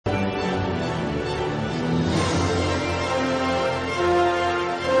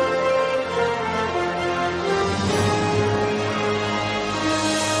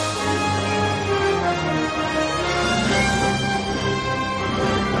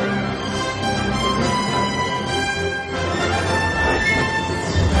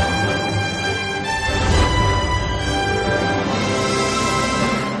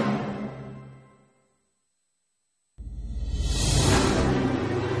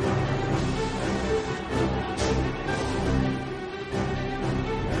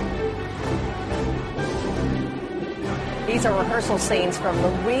These are rehearsal scenes from The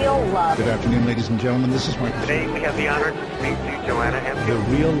Real Love. Good afternoon, ladies and gentlemen. This is Michael. Today we have the honor to speak to Joanna Ampil.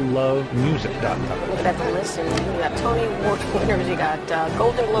 TheRealLoveMusic.com. Looking at the list, and you got Tony Award winners, you got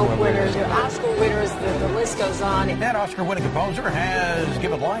Golden Globe winners, you got Oscar winners, the list goes on. That Oscar-winning composer has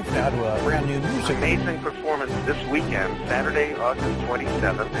given life now to a brand new music. Amazing performance this weekend, Saturday, August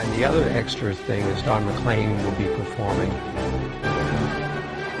 27th. And the other extra thing is Don McLean will be performing.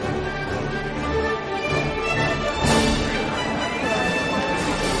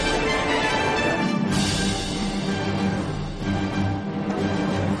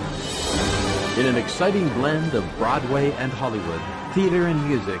 In an exciting blend of Broadway and Hollywood, theater and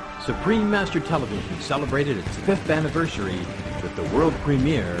music, Supreme Master Television celebrated its 5th anniversary with the world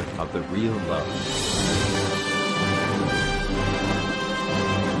premiere of The Real Love.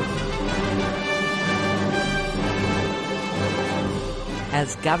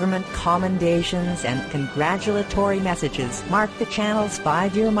 As government commendations and congratulatory messages mark the channel's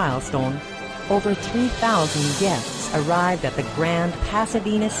 5-year milestone, over 3,000 guests arrived at the Grand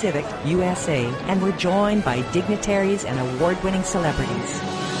Pasadena Civic, USA, and were joined by dignitaries and award-winning celebrities.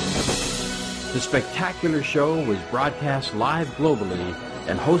 The spectacular show was broadcast live globally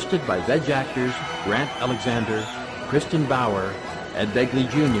and hosted by veg actors Grant Alexander, Kristin Bauer, Ed Begley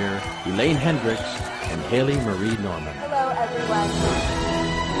Jr., Elaine Hendrix, and Hayley Marie Norman. Hello, everyone.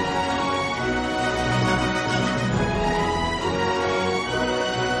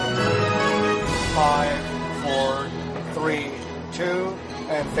 5, 4, 3, 2,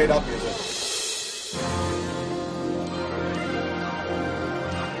 and fade out music.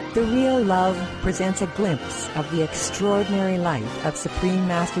 The Real Love presents a glimpse of the extraordinary life of Supreme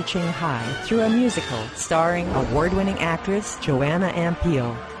Master Ching Hai through a musical starring award-winning actress Joanna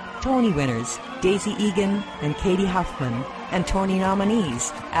Ampil, Tony winners Daisy Egan and Katie Huffman, and Tony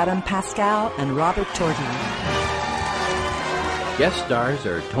nominees Adam Pascal and Robert Torti. Guest stars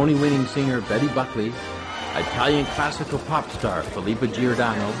are Tony-winning singer Betty Buckley, Italian classical pop star Filippa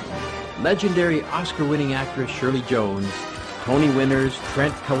Giordano, legendary Oscar-winning actress Shirley Jones, Tony winners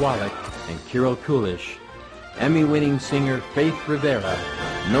Trent Kowalik and Kirill Kulish, Emmy-winning singer Faith Rivera,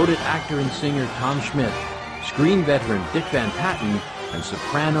 noted actor and singer Tom Schmidt, screen veteran Dick Van Patten, and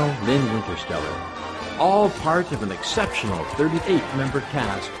soprano Lynn Wintersteller. All part of an exceptional 38-member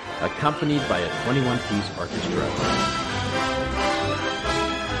cast accompanied by a 21-piece orchestra.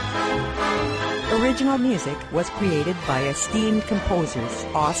 Original music was created by esteemed composers,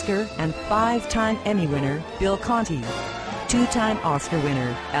 Oscar and 5-time Emmy winner Bill Conti, 2-time Oscar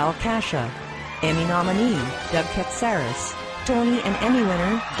winner Al Kasha, Emmy nominee Doug Katsaris, Tony and Emmy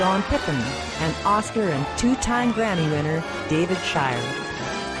winner Don Pippin, and Oscar and 2-time Grammy winner David Shire.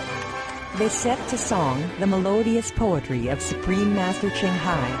 They set to song the melodious poetry of Supreme Master Ching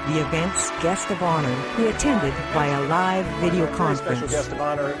Hai, the event's guest of honor, who attended by a live video conference. Very special guest of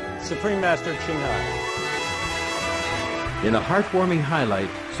honor, Supreme Master Ching Hai. In a heartwarming highlight,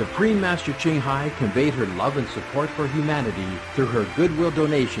 Supreme Master Ching Hai conveyed her love and support for humanity through her goodwill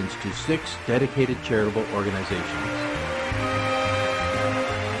donations to 6 dedicated charitable organizations.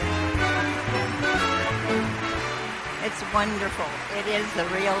 It's wonderful. It is the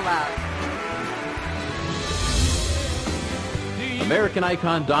real love. American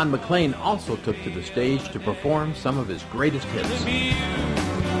icon Don McLean also took to the stage to perform some of his greatest hits.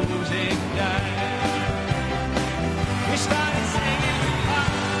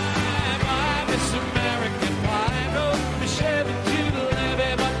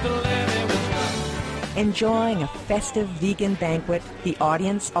 Enjoying a festive vegan banquet, the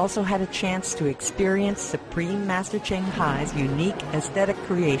audience also had a chance to experience Supreme Master Ching Hai's unique aesthetic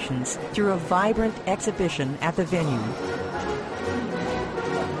creations through a vibrant exhibition at the venue.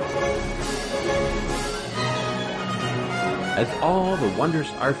 As all the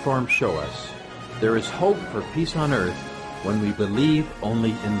wondrous art forms show us, there is hope for peace on earth when we believe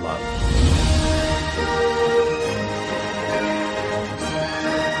only in love.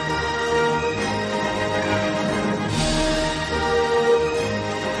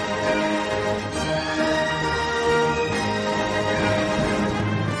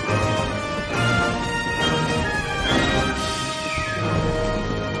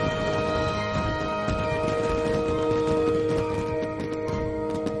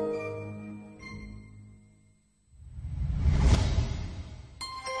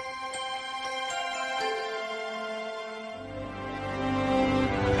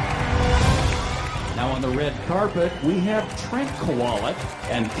 Carpet, we have Trent Kowalik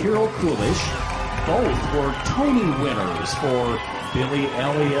and Kirill Kulish. Both were Tony winners for Billy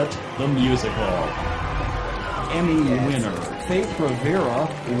Elliot, the musical. Emmy winner Faith Rivera,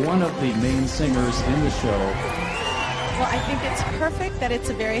 one of the main singers in the show. Well, I think it's perfect that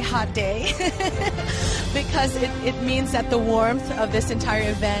it's a very hot day because it means that the warmth of this entire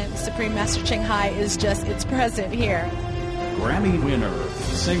event, Supreme Master Ching Hai, is just, it's present here. Grammy winner,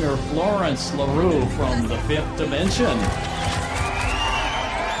 singer Florence LaRue from The Fifth Dimension.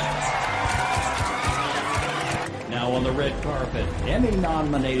 Now on the red carpet,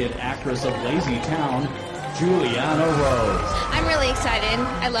 Emmy-nominated actress of Lazy Town, Juliana Rose. I'm really excited.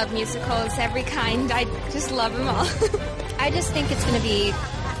 I love musicals, every kind. I just love them all. I just think it's going to be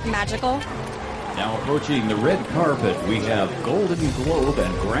magical. Now approaching the red carpet, we have Golden Globe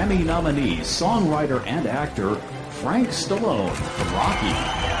and Grammy nominee, songwriter and actor Frank Stallone from Rocky.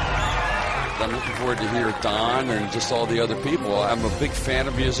 I'm looking forward to hear Don and just all the other people. I'm a big fan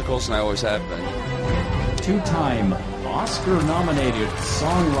of musicals, and I always have been. Two-time Oscar-nominated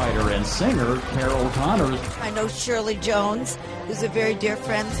songwriter and singer Carol Connors. I know Shirley Jones, who's a very dear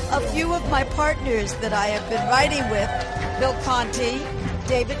friend. A few of my partners that I have been writing with, Bill Conti,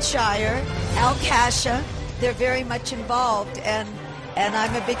 David Shire, Al Kasha, they're very much involved, and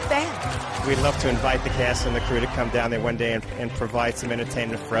I'm a big fan. We'd love to invite the cast and the crew to come down there one day and provide some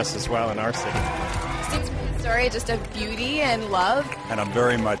entertainment for us as well in our city. Seems a story just of beauty and love. And I'm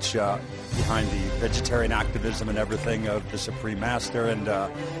very much behind the vegetarian activism and everything of the Supreme Master, and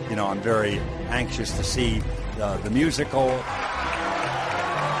I'm very anxious to see the musical.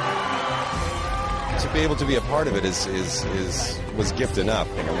 To be able to be a part of it was gift enough.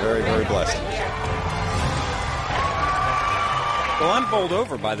 I'm very, very blessed. Well, I'm bowled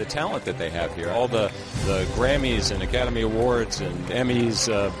over by the talent that they have here. All the Grammys and Academy Awards and Emmys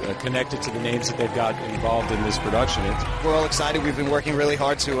connected to the names that they've got involved in this production. We're all excited. We've been working really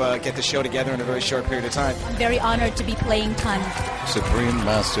hard to get the show together in a very short period of time. I'm very honored to be playing Tan. Supreme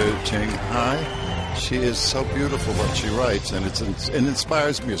Master Ching Hai. She is so beautiful what she writes, and it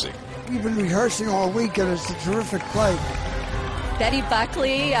inspires music. We've been rehearsing all week, and it's a terrific play. Betty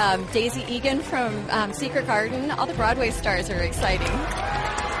Buckley, Daisy Egan from Secret Garden. All the Broadway stars are exciting.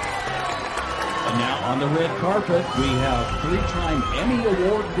 And now on the red carpet, we have three-time Emmy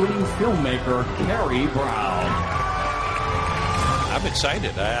Award-winning filmmaker Carrie Brown. I'm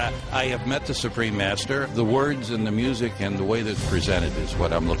excited. I have met the Supreme Master. The words and the music and the way that's presented is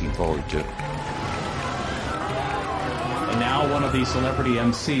what I'm looking forward to. And now one of the celebrity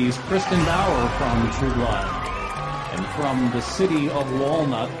MCs, Kristin Bauer from True Blood. And from the city of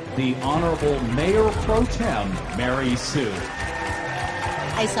Walnut, the Honorable Mayor Pro Tem, Mary Sue.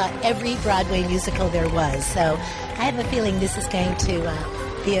 I saw every Broadway musical there was, so I have a feeling this is going to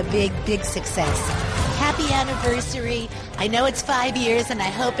be a big, big success. Happy anniversary. I know it's 5 years, and I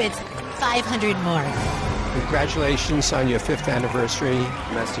hope it's 500 more. Congratulations on your 5th anniversary,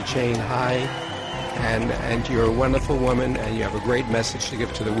 Master Ching Hai. And you're a wonderful woman, and you have a great message to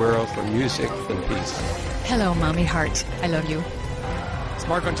give to the world for music and peace. Hello, Mommy Heart. I love you. It's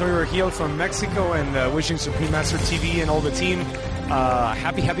Marco Antonio Regil from Mexico, and wishing Supreme Master TV and all the team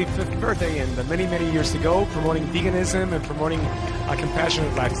happy 5th birthday and many, many years to go, promoting veganism and promoting a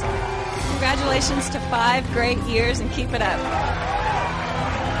compassionate lifestyle. Congratulations to 5 great years, and keep it up.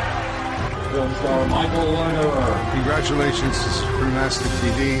 Film star Michael Lerner. Congratulations to Supreme Master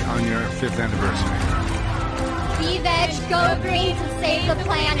TV on your 5th anniversary. Be veg, go green to save the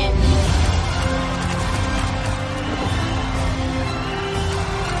planet.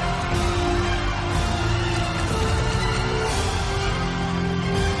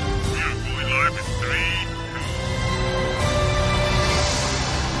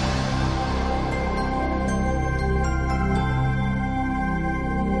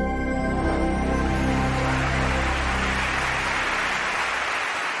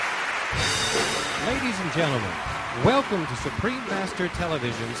 Gentlemen, welcome to Supreme Master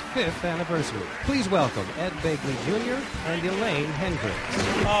Television's 5th anniversary. Please welcome Ed Begley Jr. and Elaine Hendrix.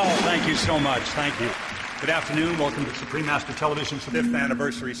 Oh, thank you so much. Thank you. Good afternoon. Welcome to Supreme Master Television's 5th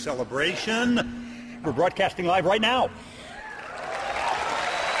anniversary celebration. We're broadcasting live right now.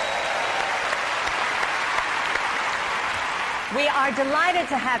 We are delighted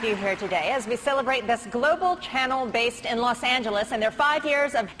to have you here today as we celebrate this global channel based in Los Angeles and their 5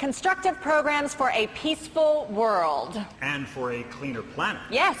 years of constructive programs for a peaceful world. And for a cleaner planet.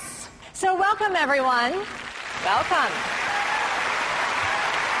 Yes. So welcome, everyone. Welcome.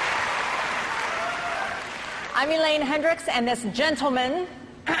 I'm Elaine Hendrix, and this gentleman,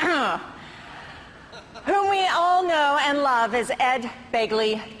 whom we all know and love, is Ed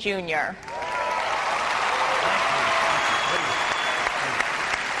Begley Jr.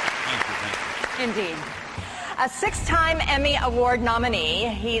 Indeed. A 6-time Emmy Award nominee,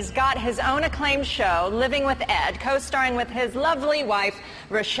 he's got his own acclaimed show, Living with Ed, co-starring with his lovely wife,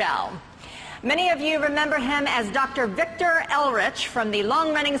 Rochelle. Many of you remember him as Dr. Victor Elrich from the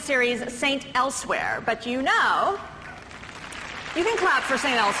long-running series St. Elsewhere, but you know, you can clap for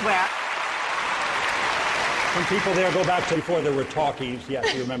St. Elsewhere. Some people there go back to before there were talkies.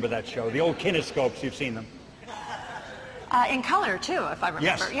 Yes, you remember that show. The old kinescopes, you've seen them. In color, too, if I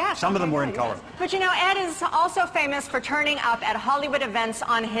remember. Yes, some of them were in color. Yes. But you know, Ed is also famous for turning up at Hollywood events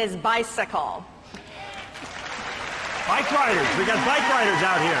on his bicycle. Bike riders. We got bike riders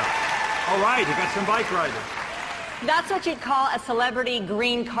out here. All right, we got some bike riders. That's what you'd call a celebrity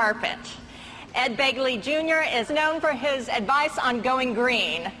green carpet. Ed Begley Jr. is known for his advice on going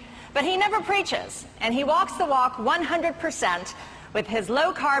green, but he never preaches, and he walks the walk 100% with his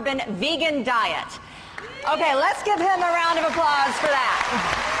low-carbon vegan diet. Okay, let's give him a round of applause for that.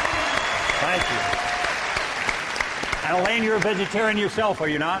 Thank you. And Elaine, you're a vegetarian yourself, are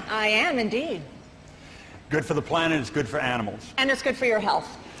you not? I am, indeed. Good for the planet, it's good for animals. And it's good for your health.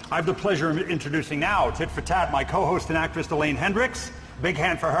 I have the pleasure of introducing now, tit for tat, my co-host and actress, Elaine Hendrix. Big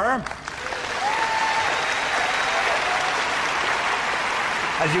hand for her.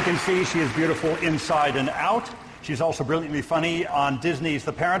 As you can see, she is beautiful inside and out. She's also brilliantly funny on Disney's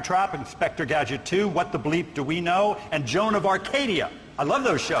The Parent Trap, Inspector Gadget 2, What the Bleep Do We Know, and Joan of Arcadia. I love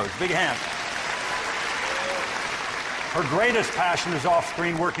those shows. Big hand. Her greatest passion is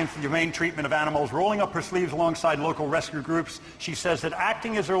off-screen working for the humane treatment of animals, rolling up her sleeves alongside local rescue groups. She says that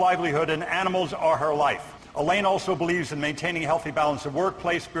acting is her livelihood and animals are her life. Elaine also believes in maintaining a healthy balance of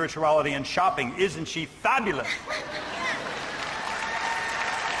workplace, spirituality, and shopping. Isn't she fabulous?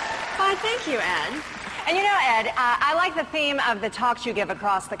 Why, thank you, Ed. And you know, Ed, I like the theme of the talks you give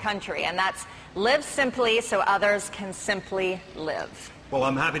across the country, and that's live simply so others can simply live. Well,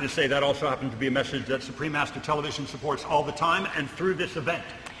 I'm happy to say that also happens to be a message that Supreme Master Television supports all the time and through this event.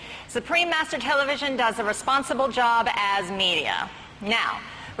 Supreme Master Television does a responsible job as media. Now,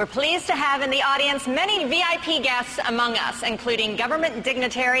 we're pleased to have in the audience many VIP guests among us, including government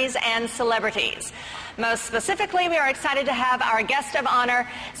dignitaries and celebrities. Most specifically, we are excited to have our guest of honor,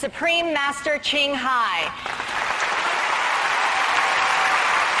 Supreme Master Ching Hai.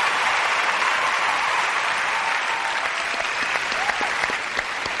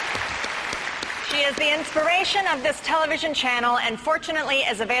 She is the inspiration of this television channel and fortunately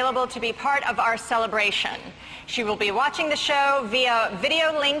is available to be part of our celebration. She will be watching the show via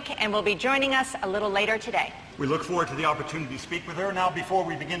video link and will be joining us a little later today. We look forward to the opportunity to speak with her. Now, before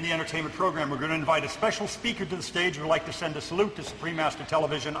we begin the entertainment program, we're going to invite a special speaker to the stage who would like to send a salute to Supreme Master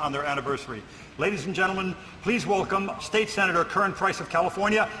Television on their anniversary. Ladies and gentlemen, please welcome State Senator Curran Price of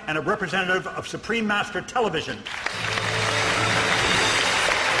California and a representative of Supreme Master Television.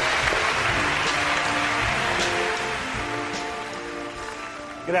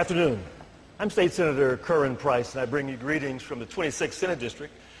 Good afternoon. I'm State Senator Curran Price, and I bring you greetings from the 26th Senate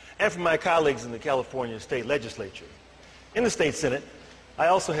District and from my colleagues in the California State Legislature. In the State Senate, I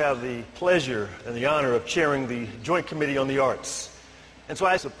also have the pleasure and the honor of chairing the Joint Committee on the Arts. And so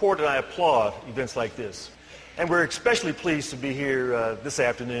I support and I applaud events like this. And we're especially pleased to be here this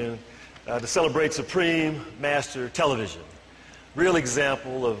afternoon to celebrate Supreme Master Television. Real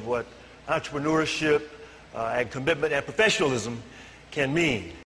example of what entrepreneurship and commitment and professionalism can mean.